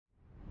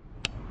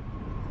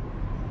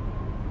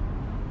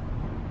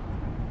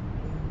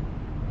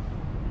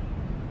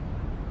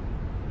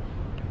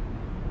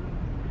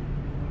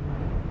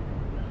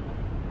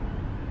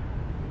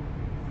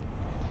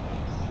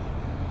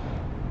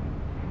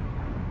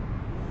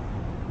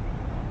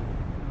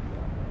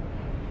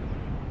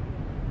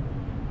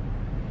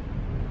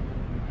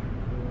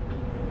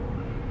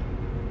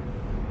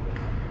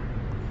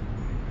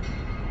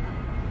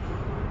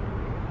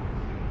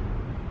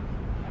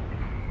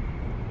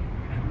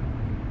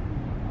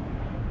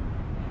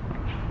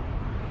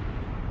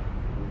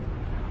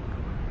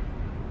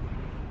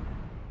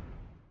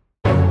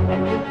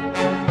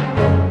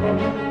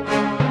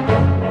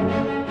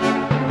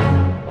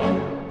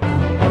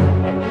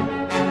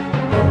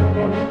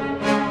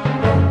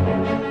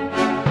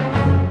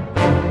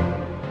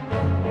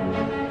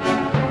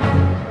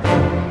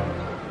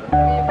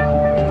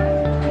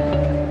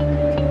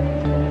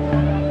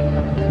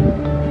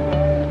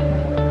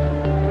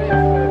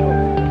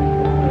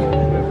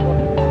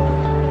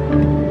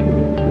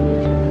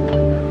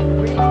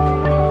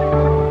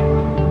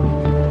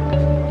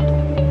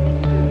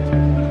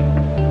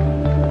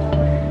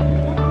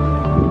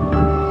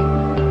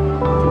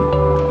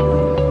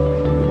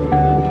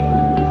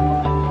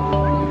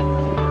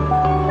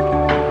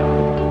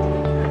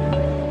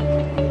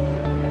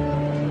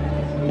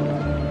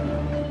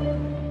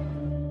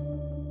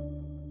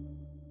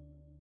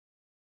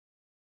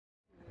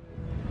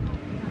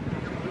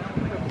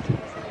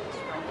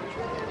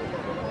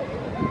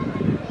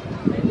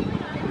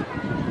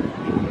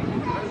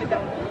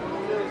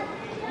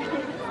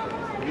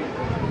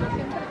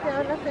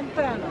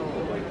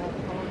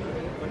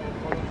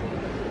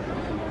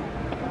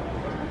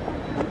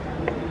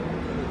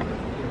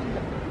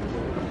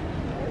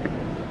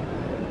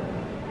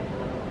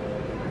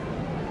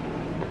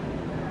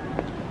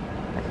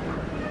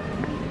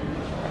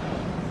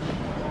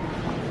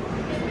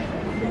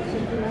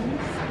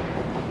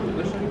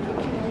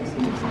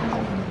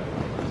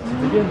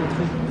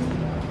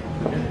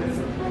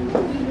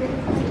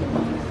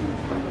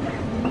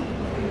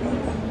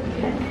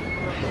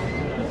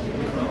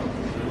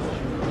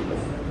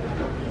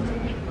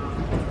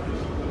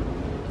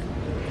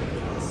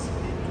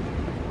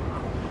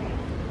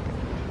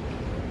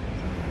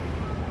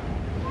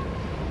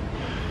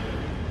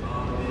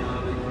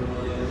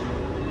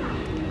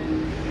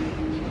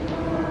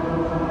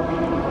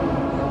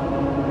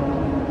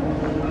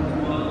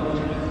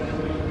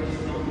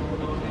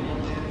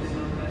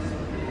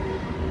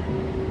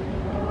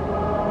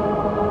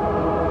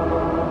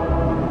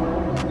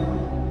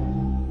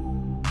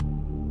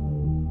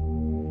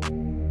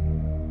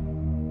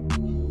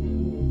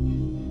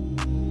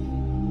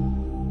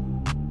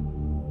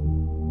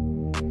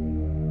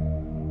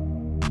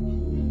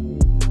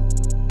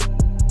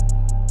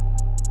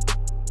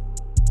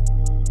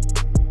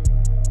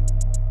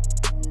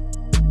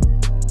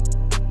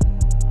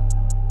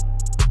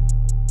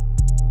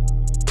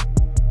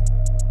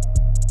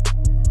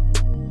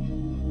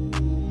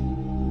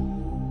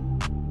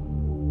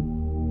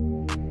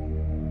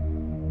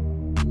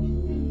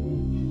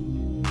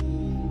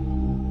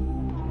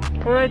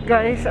Alright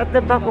guys, at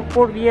the back of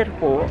Fourviere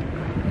po,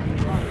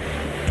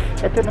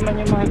 ito naman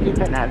yung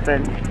makikita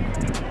natin.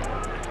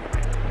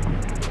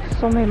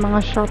 So may mga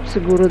shop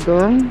siguro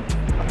doon.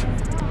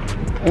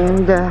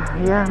 And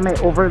yeah, may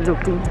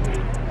overlooking.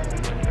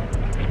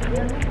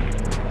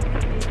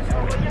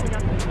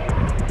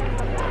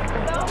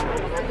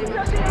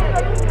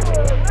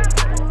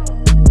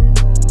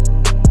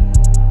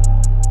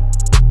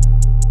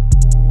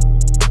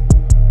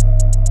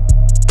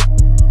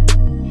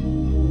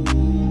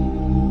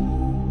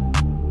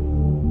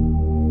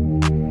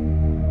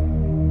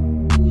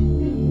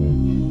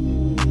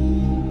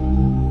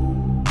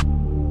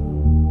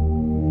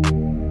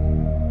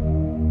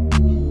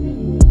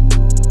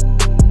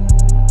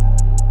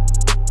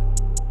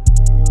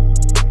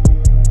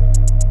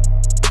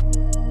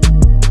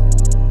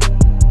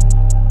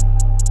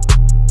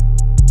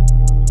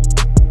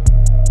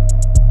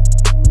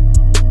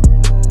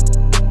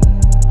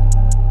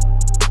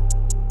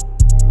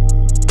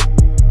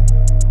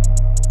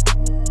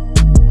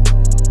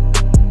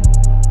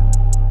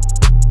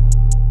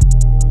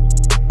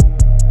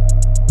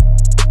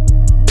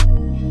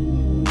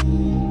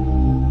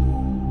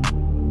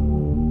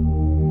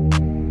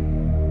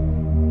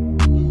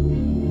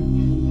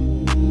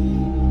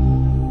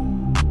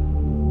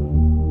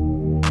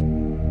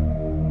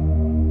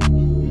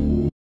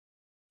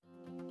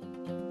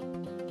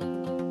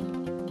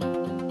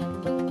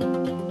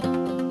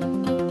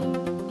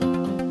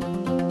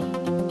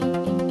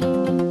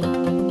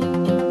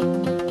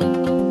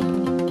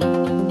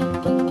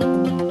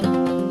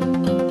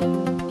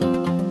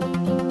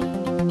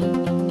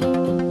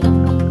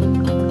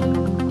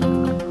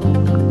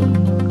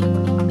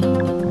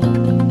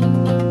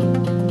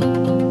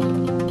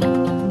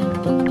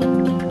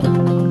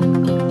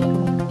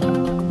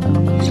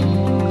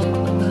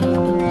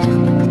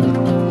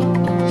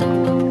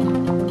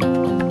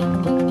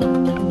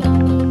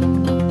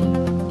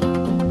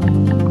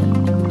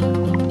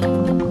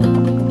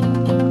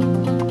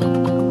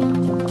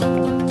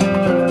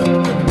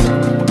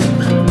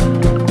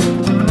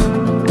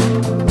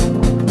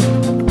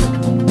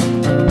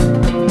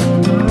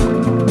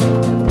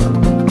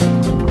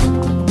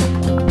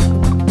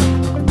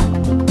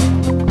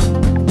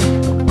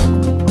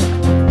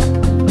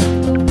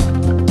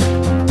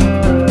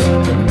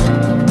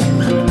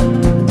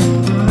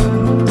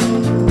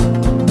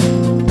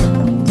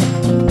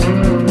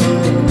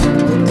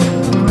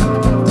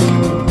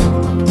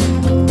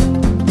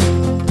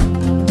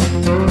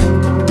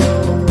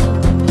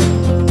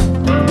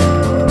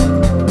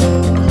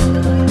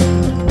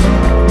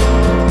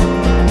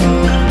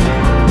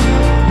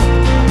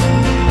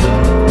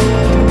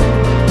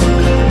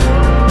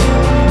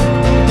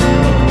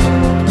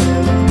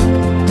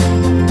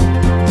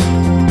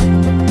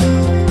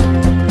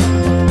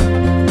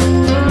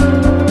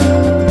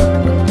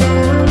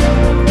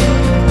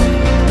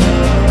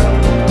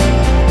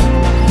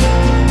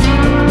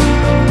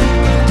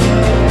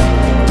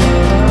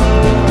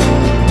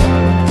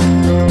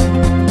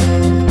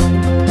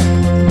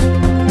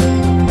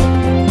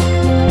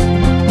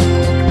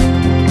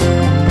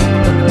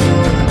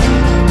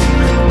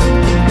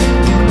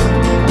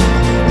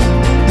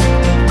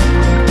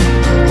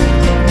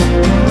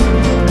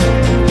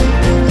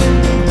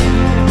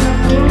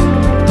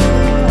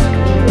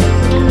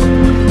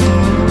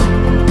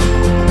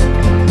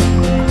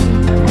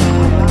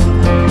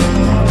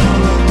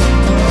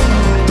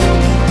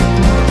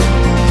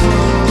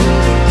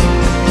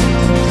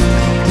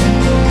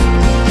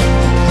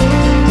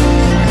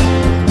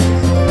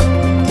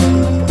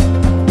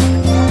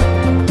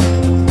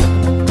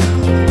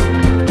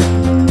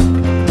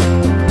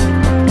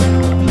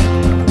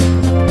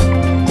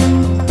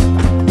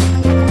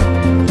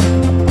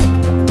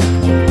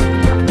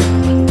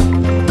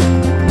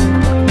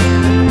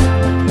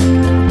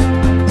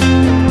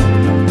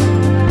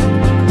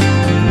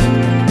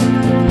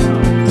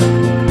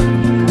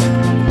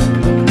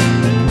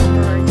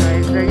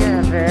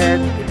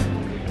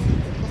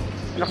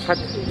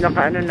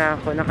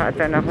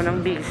 Naka-attend ako ng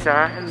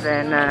visa, and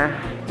then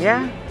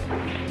yeah,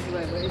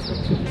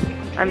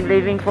 I'm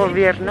leaving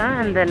Fourviere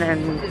na, and then I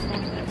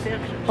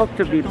hope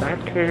to be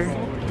back here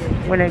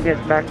when I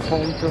get back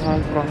home to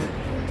Hong Kong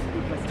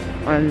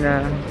on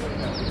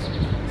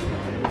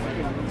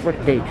what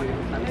date?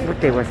 What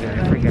day was it?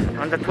 I forget.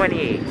 On the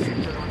 28th.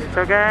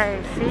 So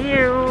guys, see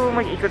you!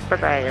 Mag-ikot pa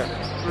tayo.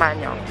 Samahan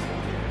nyo.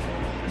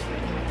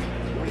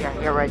 We are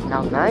here right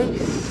now guys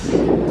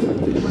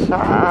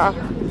sa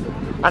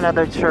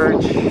another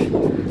church.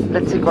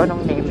 Let's see kung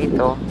anong name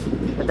ito.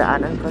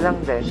 Nadaanan ko lang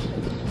din.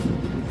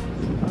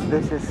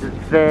 This is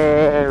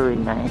very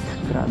nice.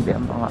 Grabe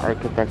ang mga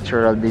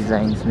architectural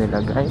designs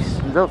nila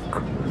guys. Look.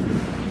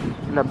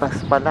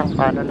 Labas pa lang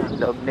paano na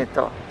loob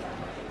nito.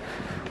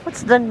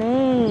 What's the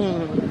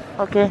name?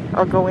 Okay,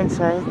 I'll go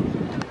inside.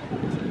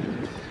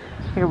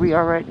 Here we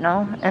are right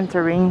now,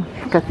 entering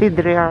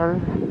Cathedral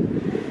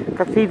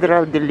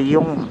de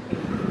Lyon.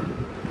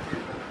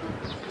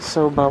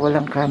 So, bawal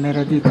ang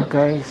camera dito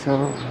guys.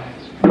 So,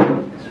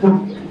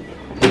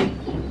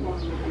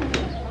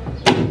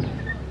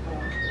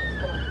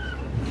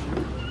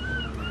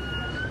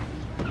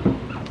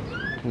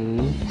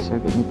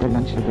 Ganito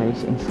lang siya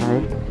guys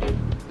inside.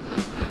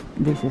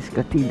 This is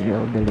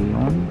Cathedral de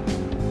Lyon.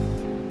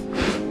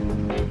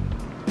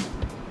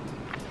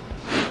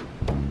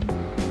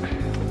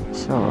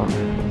 So,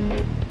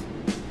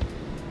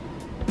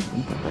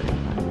 ito pa rin.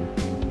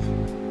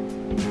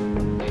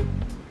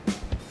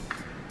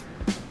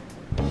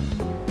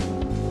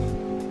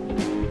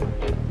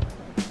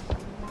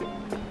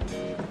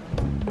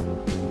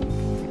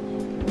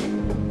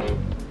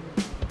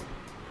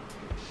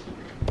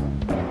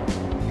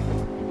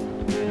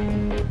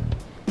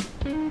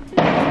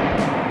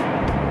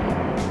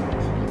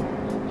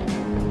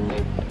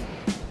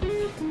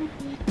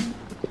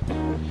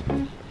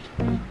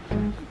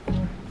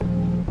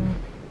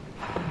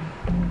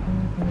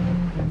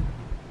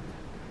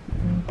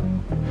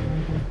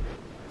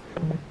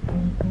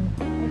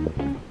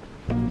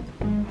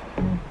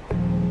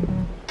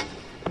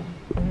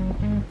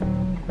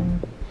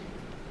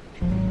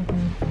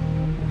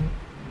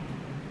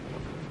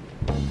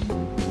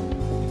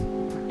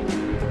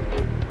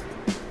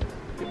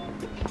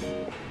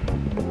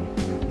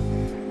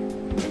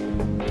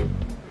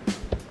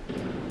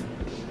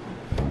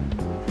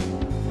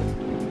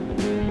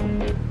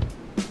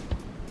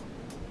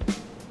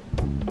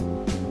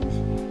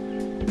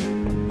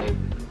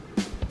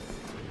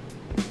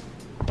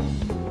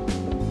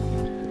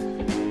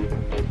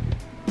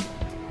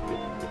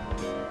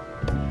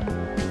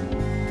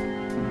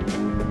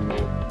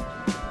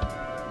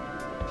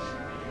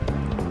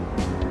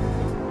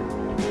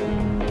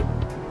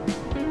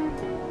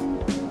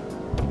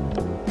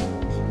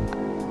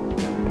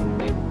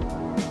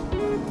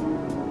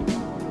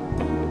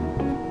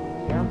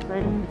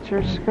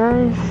 Church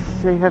guys,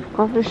 they have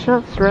coffee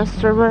shops,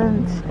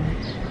 restaurants,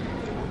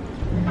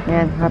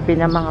 and happy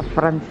na mga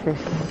Francis,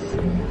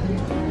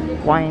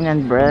 wine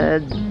and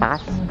bread,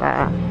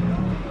 pasta.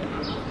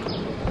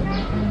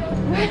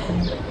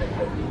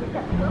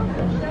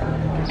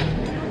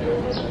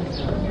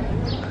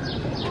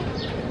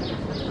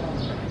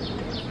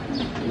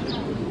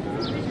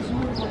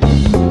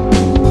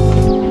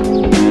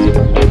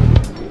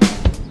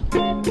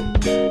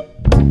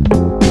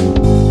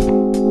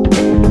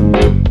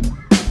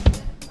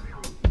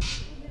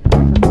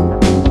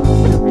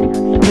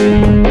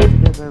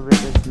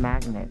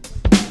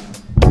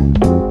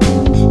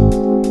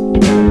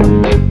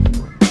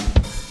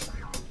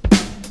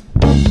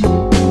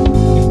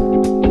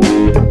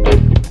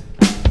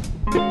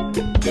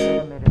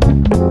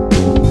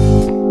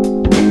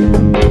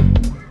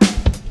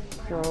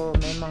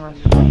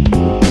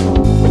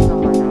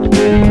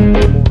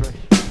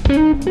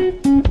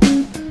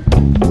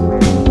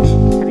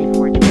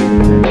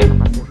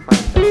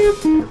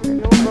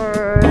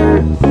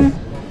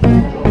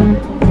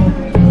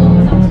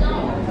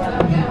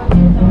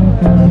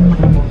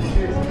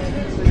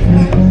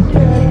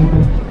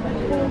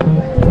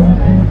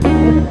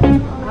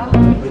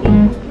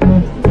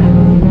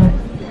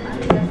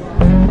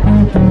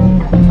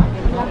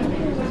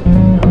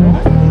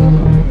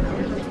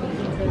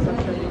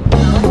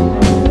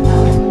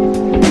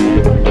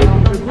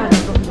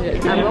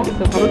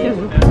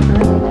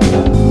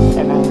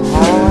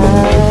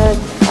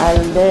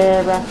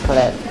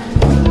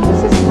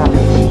 This is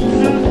coming.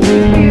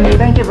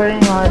 Thank you very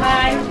much.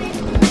 Bye.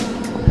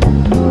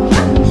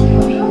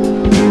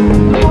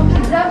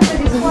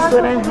 This is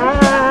what I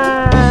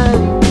had.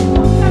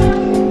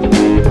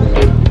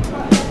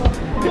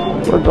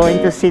 We're going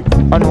to sit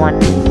on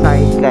one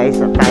side guys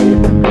at tayo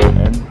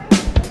nagkain.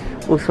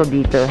 Uso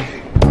dito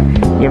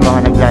yung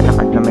mga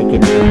naglalakad na may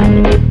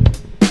kinakain.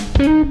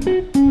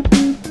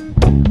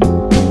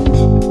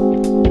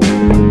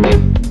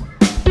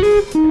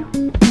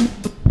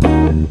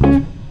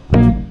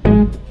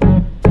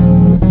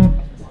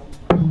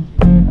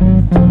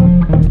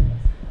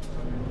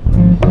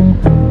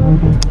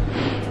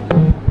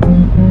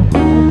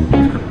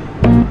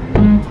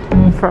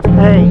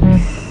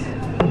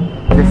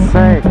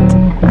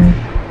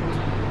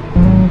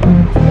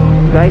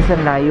 Guys,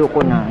 ang layo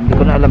ko na. Hindi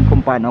ko na alam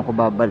kung paano ako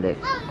babalik.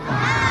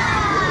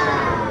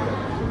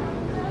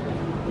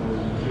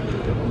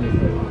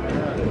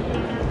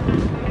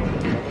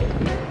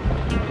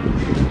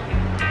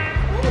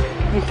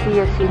 You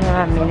see a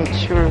cinema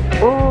miniature.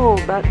 Oh,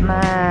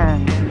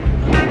 Batman.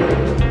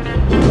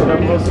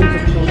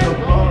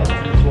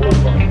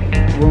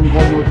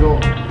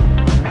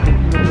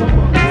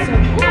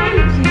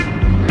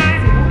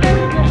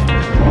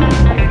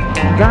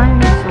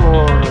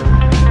 Dinosaur.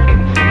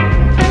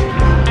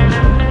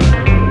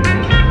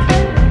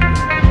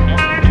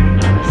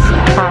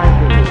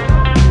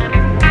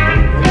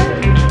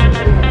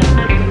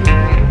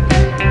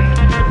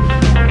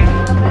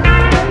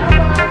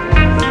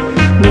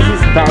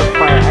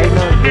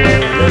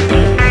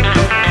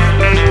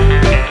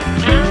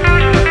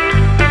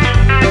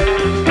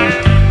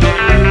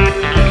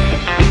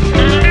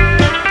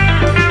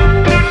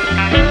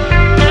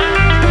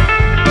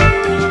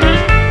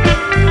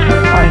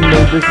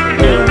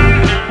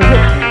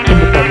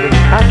 Independent.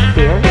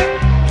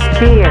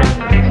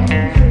 Spear.